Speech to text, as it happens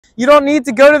You don't need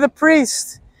to go to the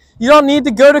priest. You don't need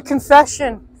to go to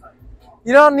confession.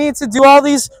 You don't need to do all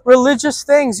these religious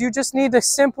things. You just need to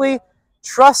simply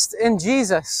trust in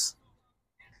Jesus.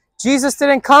 Jesus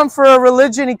didn't come for a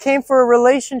religion. He came for a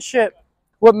relationship.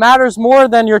 What matters more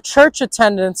than your church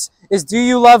attendance is, do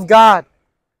you love God?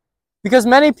 Because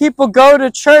many people go to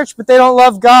church, but they don't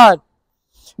love God.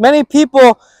 Many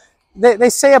people, they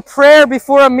say a prayer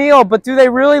before a meal, but do they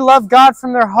really love God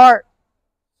from their heart?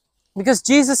 Because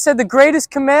Jesus said the greatest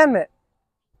commandment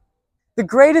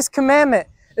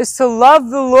is to love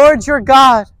the Lord your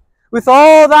God with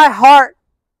all thy heart,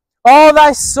 all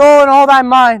thy soul, and all thy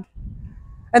mind,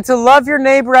 and to love your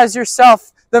neighbor as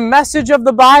yourself. The message of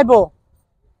the Bible.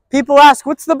 People ask,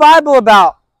 what's the Bible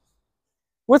about?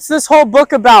 What's this whole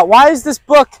book about? Why is this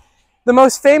book the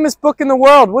most famous book in the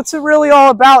world? What's it really all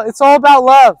about? It's all about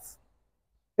love.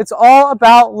 It's all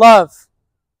about love.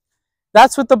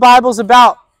 That's what the Bible's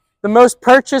about. The most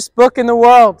purchased book in the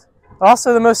world.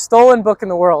 Also the most stolen book in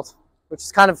the world, which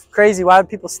is kind of crazy. Why would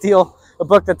people steal a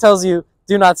book that tells you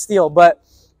do not steal? But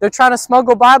they're trying to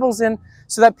smuggle Bibles in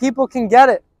so that people can get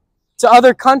it to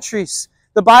other countries.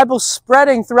 The Bible's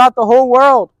spreading throughout the whole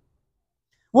world.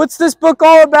 What's this book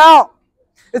all about?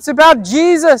 It's about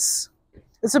Jesus.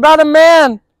 It's about a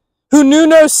man who knew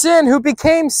no sin, who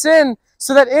became sin,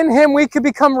 so that in him we could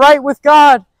become right with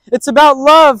God. It's about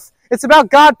love. It's about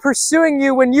God pursuing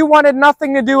you when you wanted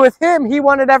nothing to do with him. He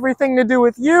wanted everything to do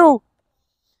with you.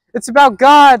 It's about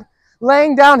God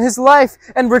laying down his life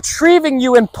and retrieving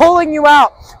you and pulling you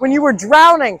out when you were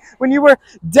drowning, when you were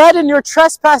dead in your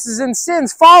trespasses and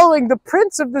sins, following the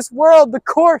prince of this world, the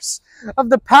course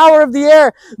of the power of the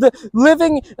air, the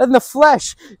living in the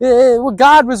flesh.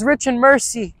 God was rich in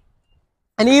mercy.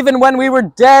 And even when we were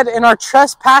dead in our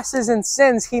trespasses and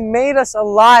sins, he made us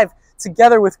alive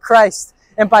together with Christ.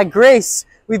 And by grace,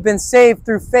 we've been saved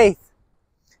through faith.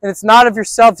 And it's not of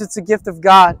yourselves, it's a gift of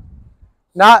God.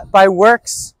 Not by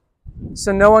works,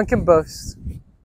 so no one can boast.